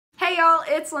y'all,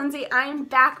 it's Lindsay. I'm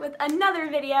back with another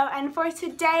video, and for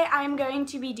today I'm going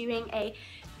to be doing a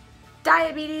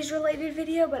diabetes related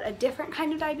video, but a different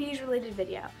kind of diabetes related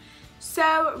video.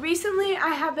 So recently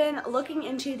I have been looking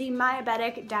into the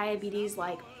diabetic diabetes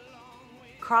like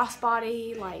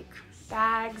crossbody like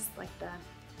bags, like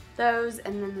those,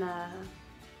 and then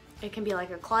it can be like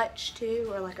a clutch too,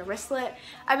 or like a wristlet.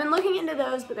 I've been looking into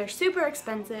those, but they're super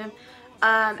expensive.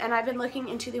 And I've been looking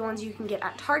into the ones you can get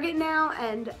at Target now,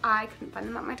 and I couldn't find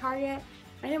them at my Target.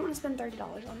 I didn't want to spend $30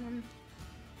 on them.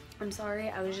 I'm sorry,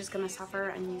 I was just gonna suffer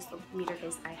and use the meter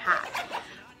case I had.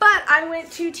 But I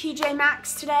went to TJ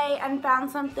Maxx today and found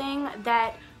something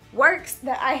that works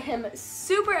that I am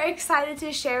super excited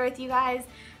to share with you guys.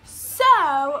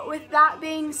 So with that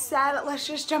being said, let's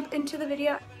just jump into the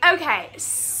video. Okay,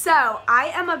 so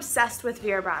I am obsessed with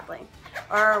Vera Bradley.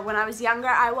 Or when I was younger,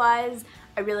 I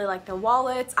really like their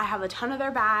wallets. I have a ton of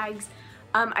their bags.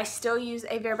 I still use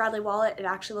a Vera Bradley wallet. It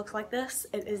actually looks like this.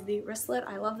 It is the wristlet.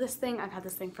 I love this thing. I've had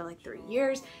this thing for like 3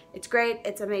 years. It's great.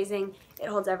 It's amazing. It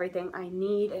holds everything I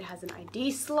need. It has an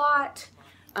ID slot.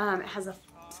 It has a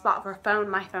spot for a phone.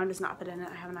 My phone does not fit in it.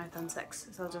 I have an iPhone 6,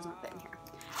 so it does not fit in here.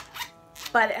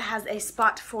 But it has a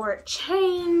spot for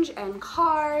change and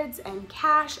cards and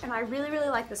cash, and I really, really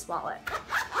like this wallet.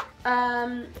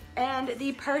 And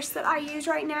the purse that I use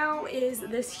right now is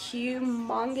this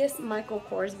humongous Michael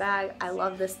Kors bag. I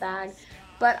love this bag,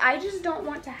 but I just don't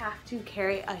want to have to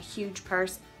carry a huge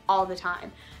purse all the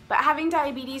time. But having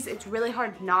diabetes, it's really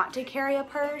hard not to carry a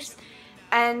purse,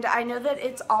 and I know that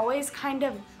it's always kind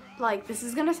of like, this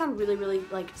is gonna sound really, really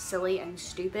like silly and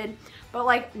stupid, but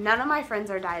like none of my friends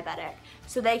are diabetic,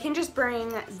 so they can just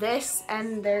bring this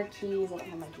and their keys. I don't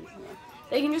have my keys in there.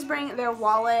 They can just bring their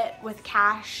wallet with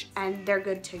cash and they're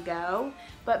good to go.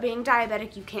 But being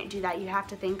diabetic, you can't do that. You have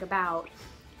to think about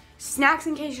snacks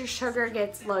in case your sugar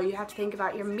gets low. You have to think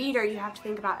about your meter. You have to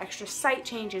think about extra site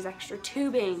changes, extra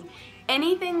tubing,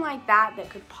 anything like that that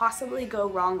could possibly go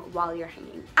wrong while you're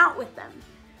hanging out with them.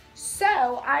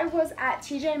 So I was at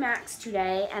TJ Maxx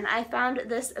today and I found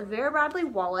this Vera Bradley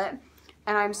wallet,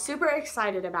 and I'm super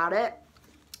excited about it.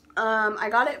 I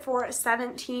got it for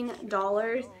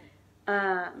 $17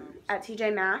 at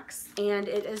TJ Maxx, and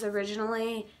it is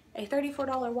originally a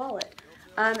 $34 wallet.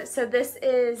 So this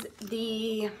is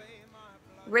the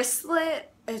wristlet.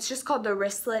 It's just called the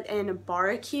wristlet in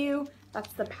Barbecue.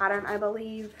 That's the pattern, I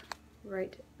believe,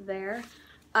 right there.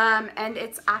 And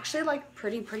it's actually like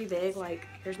pretty big. Like,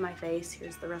 here's my face,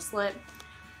 here's the wristlet,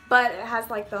 but it has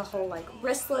like the whole like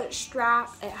wristlet strap.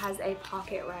 It has a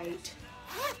pocket right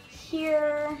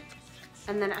here,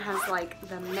 and then it has like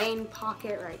the main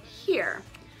pocket right here.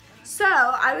 So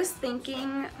I was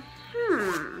thinking,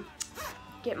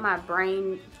 get my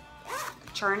brain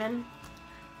churning.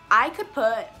 I could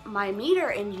put my meter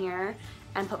in here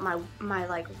and put my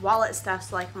like wallet stuff,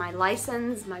 so like my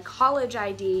license, my college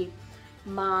ID,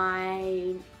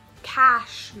 my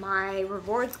cash, my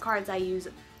rewards cards I use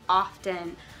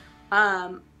often,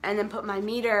 and then put my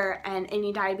meter and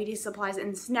any diabetes supplies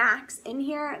and snacks in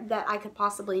here that I could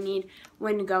possibly need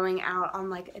when going out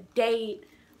on like a date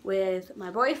with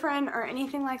my boyfriend or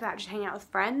anything like that, just hanging out with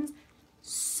friends.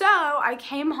 So I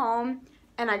came home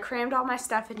and I crammed all my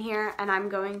stuff in here, and I'm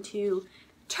going to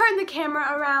turn the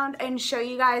camera around and show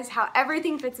you guys how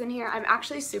everything fits in here. I'm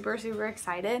actually super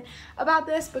excited about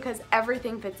this because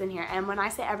everything fits in here. And when I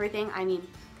say everything, I mean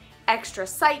extra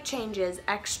site changes,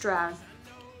 extra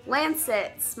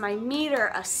lancets, my meter,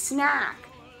 a snack,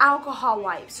 alcohol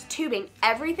wipes, tubing.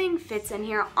 Everything fits in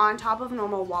here on top of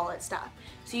normal wallet stuff.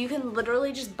 So you can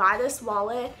literally just buy this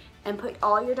wallet and put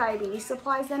all your diabetes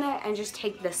supplies in it and just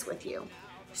take this with you.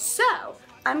 So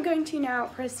I'm going to now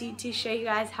proceed to show you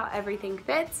guys how everything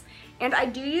fits. And I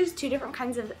do use two different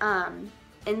kinds of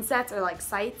insets, or like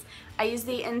sites. I use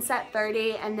the inset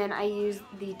 30, and then I use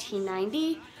the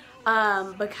T90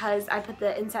 because I put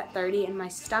the inset 30 in my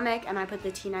stomach and I put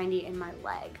the T90 in my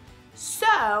leg.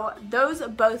 So those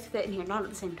both fit in here, not at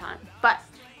the same time. But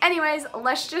anyways,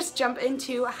 let's just jump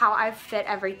into how I fit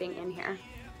everything in here.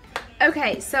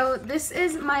 Okay, so this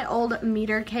is my old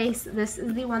meter case. This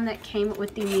is the one that came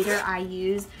with the meter I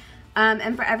use.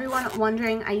 And for everyone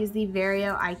wondering, I use the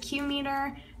Vario IQ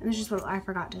meter. And this is what I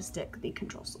forgot to stick the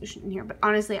control solution in here. But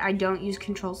honestly, I don't use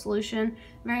control solution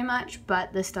very much,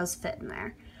 but this does fit in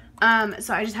there.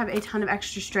 So I just have a ton of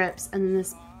extra strips, and then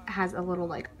this has a little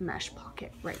like mesh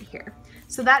pocket right here.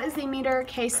 So that is the meter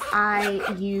case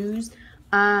I use.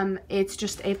 It's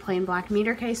just a plain black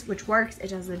meter case, which works. It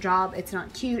does the job. It's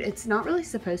not cute. It's not really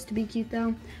supposed to be cute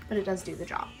though, but it does do the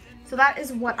job. So that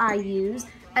is what I use.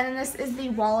 And then this is the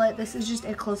wallet. This is just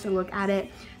a closer look at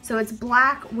it. So it's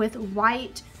black with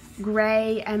white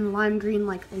gray and lime green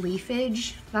like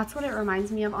leafage. That's what it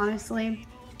reminds me of, honestly.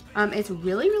 It's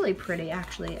really, really pretty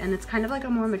actually, and it's kind of like a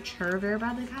more mature Vera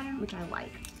Bradley pattern, which I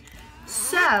like.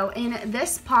 So in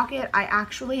this pocket, I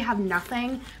actually have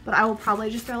nothing, but I will probably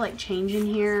just throw like change in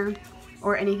here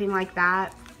or anything like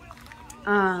that.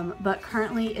 But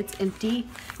currently it's empty.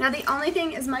 Now the only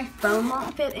thing is my phone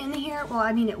won't fit in here. Well,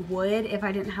 I mean it would if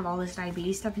I didn't have all this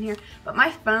diabetes stuff in here, but my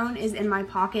phone is in my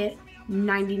pocket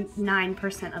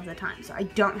 99% of the time, so I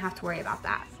don't have to worry about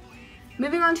that.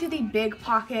 Moving on to the big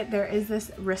pocket, there is this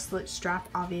wristlet strap,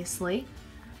 obviously.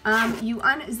 You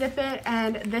unzip it,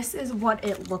 and this is what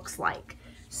it looks like.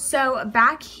 So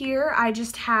back here, I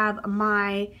just have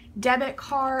my debit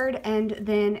card and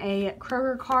then a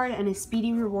Kroger card and a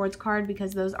Speedy Rewards card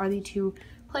because those are the two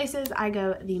places I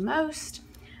go the most.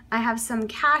 I have some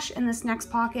cash in this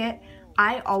next pocket.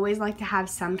 I always like to have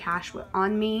some cash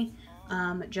on me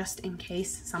just in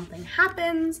case something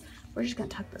happens. We're just gonna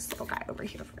tuck this little guy over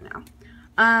here for now.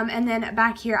 And then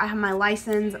back here I have my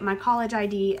license, my college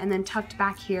ID, and then tucked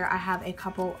back here I have a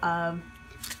couple of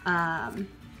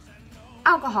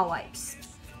alcohol wipes.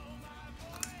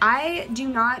 I do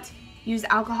not use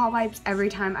alcohol wipes every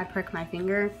time I prick my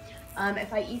finger.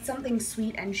 If I eat something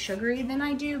sweet and sugary, then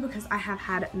I do, because I have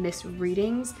had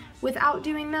misreadings without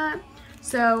doing that.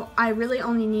 So I really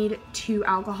only need 2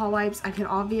 alcohol wipes. I could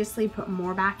obviously put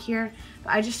more back here,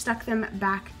 but I just stuck them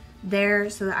back there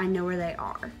so that I know where they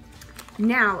are.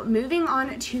 Now, moving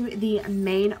on to the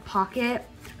main pocket.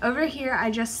 Over here, I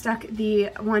just stuck the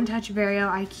One Touch Vario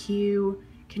IQ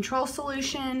control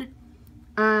solution.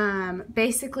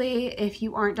 Basically, if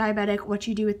you aren't diabetic, what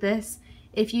you do with this,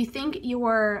 if you think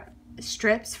your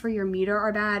strips for your meter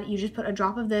are bad, you just put a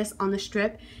drop of this on the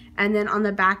strip, and then on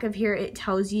the back of here it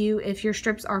tells you if your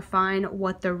strips are fine,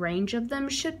 what the range of them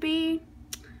should be.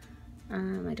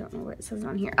 I don't know what it says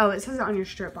on here. Oh, it says it on your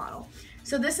strip bottle.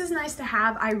 So this is nice to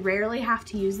have. I rarely have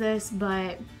to use this,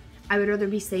 but I would rather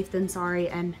be safe than sorry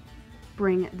and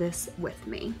bring this with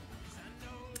me.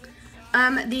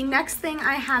 The next thing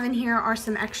I have in here are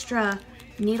some extra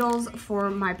needles for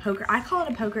my poker. I call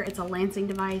it a poker, it's a lancing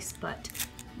device, but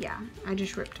yeah, I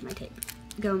just ripped my tape.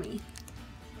 Go me.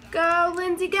 Go,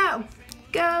 Lindsay, go.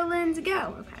 Go, Lindsay,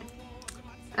 go. Okay.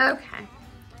 Okay.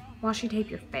 Washi tape,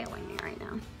 you're failing me right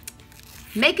now.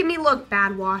 Making me look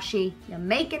bad, Washi. You're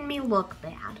making me look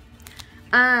bad.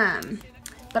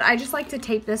 But I just like to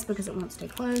tape this because it won't stay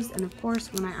closed, and of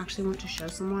course, when I actually want to show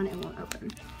someone, it won't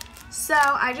open. So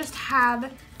I just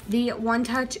have the One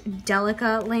Touch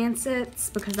Delica lancets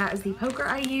because that is the poker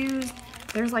I use.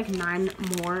 There's like 9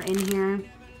 more in here.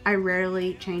 I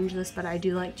rarely change this, but I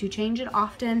do like to change it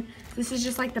often. This is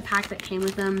just like the pack that came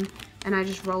with them, and I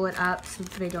just roll it up so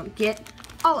that they don't get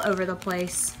all over the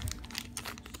place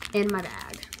in my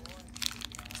bag.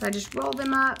 So I just roll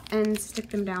them up and stick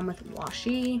them down with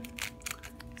washi.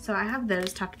 So I have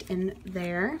those tucked in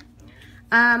there.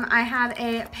 I have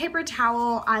a paper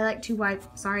towel. I like to wipe,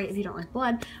 sorry if you don't like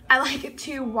blood, I like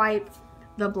to wipe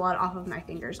the blood off of my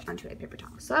fingers onto a paper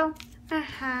towel. So I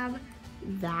have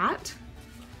that.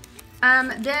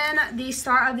 Then the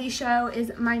star of the show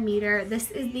is my meter.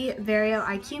 This is the Vario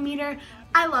IQ meter.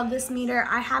 I love this meter.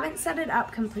 I haven't set it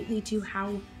up completely to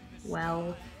how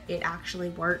well it actually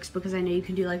works, because I know you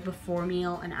can do like before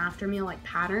meal and after meal like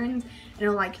patterns, and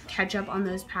it'll like catch up on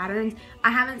those patterns.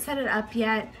 I haven't set it up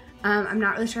yet. I'm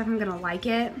not really sure if I'm gonna like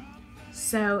it.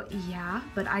 So yeah,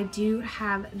 but I do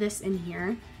have this in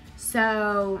here.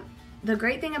 So the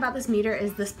great thing about this meter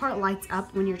is this part lights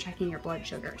up when you're checking your blood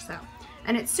sugar. So,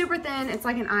 and it's super thin, it's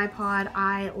like an iPod.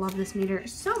 I love this meter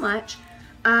so much.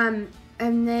 And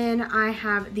then I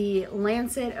have the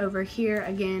lancet over here.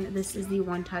 Again, this is the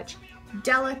One Touch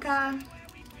Delica.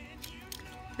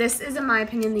 This is, in my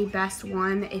opinion, the best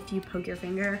one if you poke your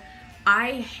finger.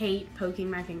 I hate poking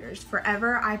my fingers.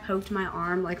 Forever I poked my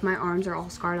arm, like my arms are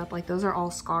all scarred up, like those are all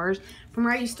scars from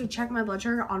where I used to check my blood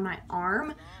sugar on my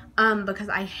arm, because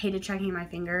I hated checking my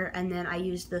finger, and then I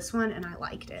used this one and I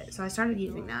liked it, so I started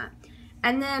using that.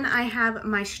 And then I have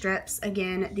my strips.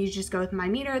 Again, these just go with my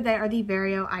meter. They are the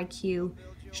Vario IQ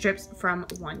strips from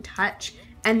One Touch,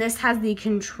 and this has the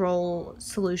control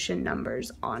solution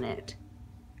numbers on it.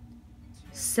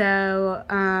 So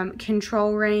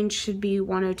control range should be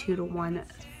 102 to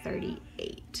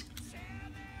 138,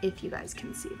 if you guys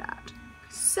can see that.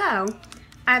 So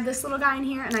I have this little guy in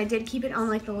here, and I did keep it on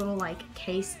like the little like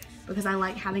case because I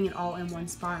like having it all in one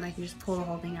spot, and I can just pull the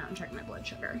whole thing out and check my blood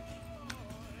sugar.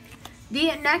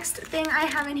 The next thing I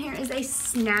have in here is a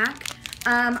snack.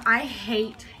 I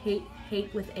hate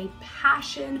with a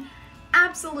passion,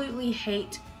 absolutely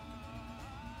hate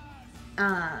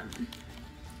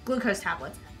glucose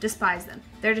tablets. despise them.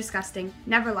 They're disgusting,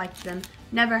 never liked them,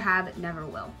 never have, never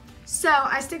will. So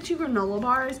I stick to granola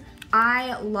bars.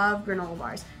 I love granola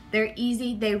bars. They're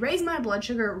easy. They raise my blood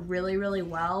sugar really, really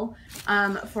well.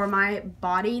 For my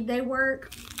body, they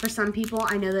work. For some people,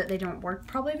 I know that they don't work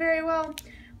probably very well.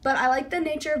 But I like the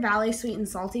Nature Valley sweet and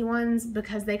salty ones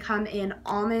because they come in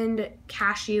almond,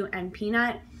 cashew, and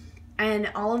peanut.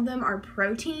 And all of them are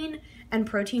protein, and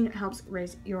protein helps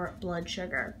raise your blood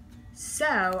sugar.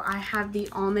 So I have the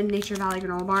almond Nature Valley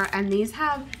granola bar, and these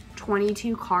have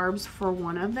 22 carbs for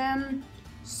one of them.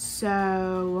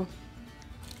 So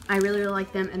I really, really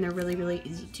like them, and they're really, really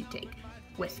easy to take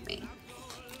with me.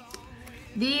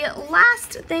 The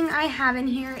last thing I have in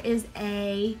here is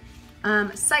a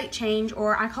sight change,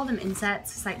 or I call them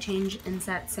insets. Sight change,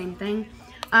 inset, same thing.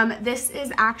 This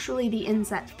is actually the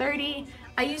Inset 30.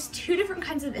 I use two different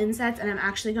kinds of insets, and I'm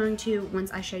actually going to,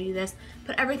 once I show you this,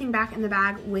 put everything back in the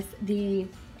bag with the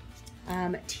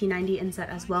T90 inset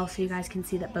as well, so you guys can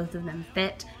see that both of them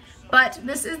fit. But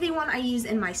this is the one I use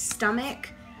in my stomach,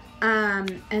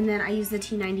 and then I use the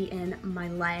T90 in my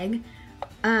leg.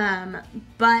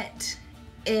 But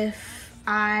if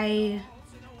I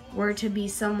were to be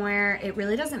somewhere, it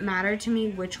really doesn't matter to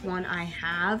me which one I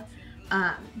have,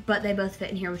 but they both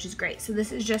fit in here, which is great. So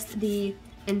this is just the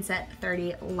Inset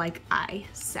 30, like I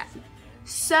said.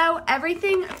 So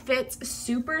everything fits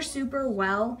super, super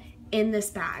well in this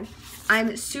bag.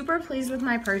 I'm super pleased with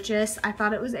my purchase. I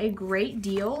thought it was a great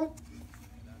deal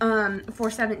for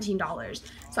 $17.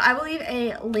 So I will leave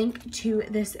a link to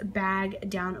this bag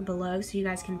down below so you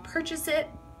guys can purchase it.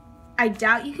 I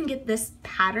doubt you can get this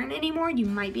pattern anymore. You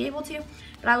might be able to,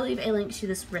 but I will leave a link to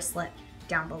this wristlet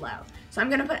down below. So I'm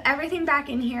gonna put everything back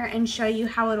in here and show you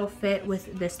how it'll fit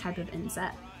with this type of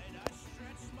inset.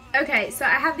 Okay, so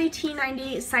I have the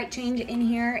T90 sight change in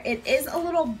here. It is a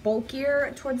little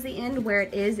bulkier towards the end where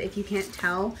it is, if you can't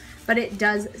tell, but it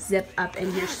does zip up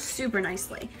in here super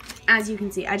nicely. As you can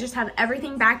see, I just have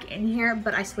everything back in here,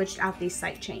 but I switched out the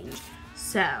sight change.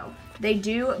 So they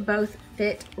do both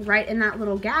fit right in that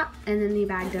little gap, and then the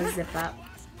bag does zip up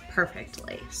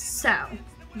perfectly. So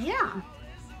yeah.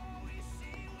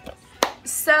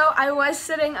 So I was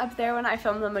sitting up there when I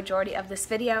filmed the majority of this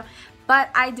video, but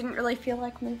I didn't really feel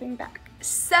like moving back.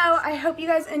 So I hope you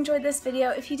guys enjoyed this video.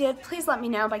 If you did, please let me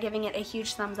know by giving it a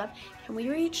huge thumbs up. Can we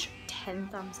reach 10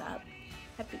 thumbs up?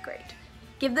 That'd be great.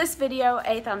 Give this video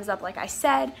a thumbs up like I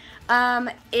said.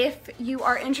 If you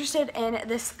are interested in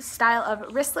this style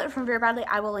of wristlet from Vera Bradley,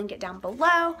 I will link it down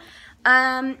below.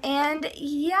 And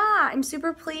yeah, I'm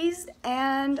super pleased,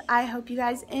 and I hope you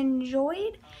guys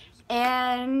enjoyed.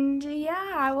 And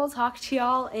yeah, I will talk to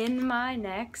y'all in my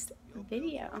next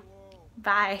video.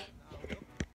 Bye.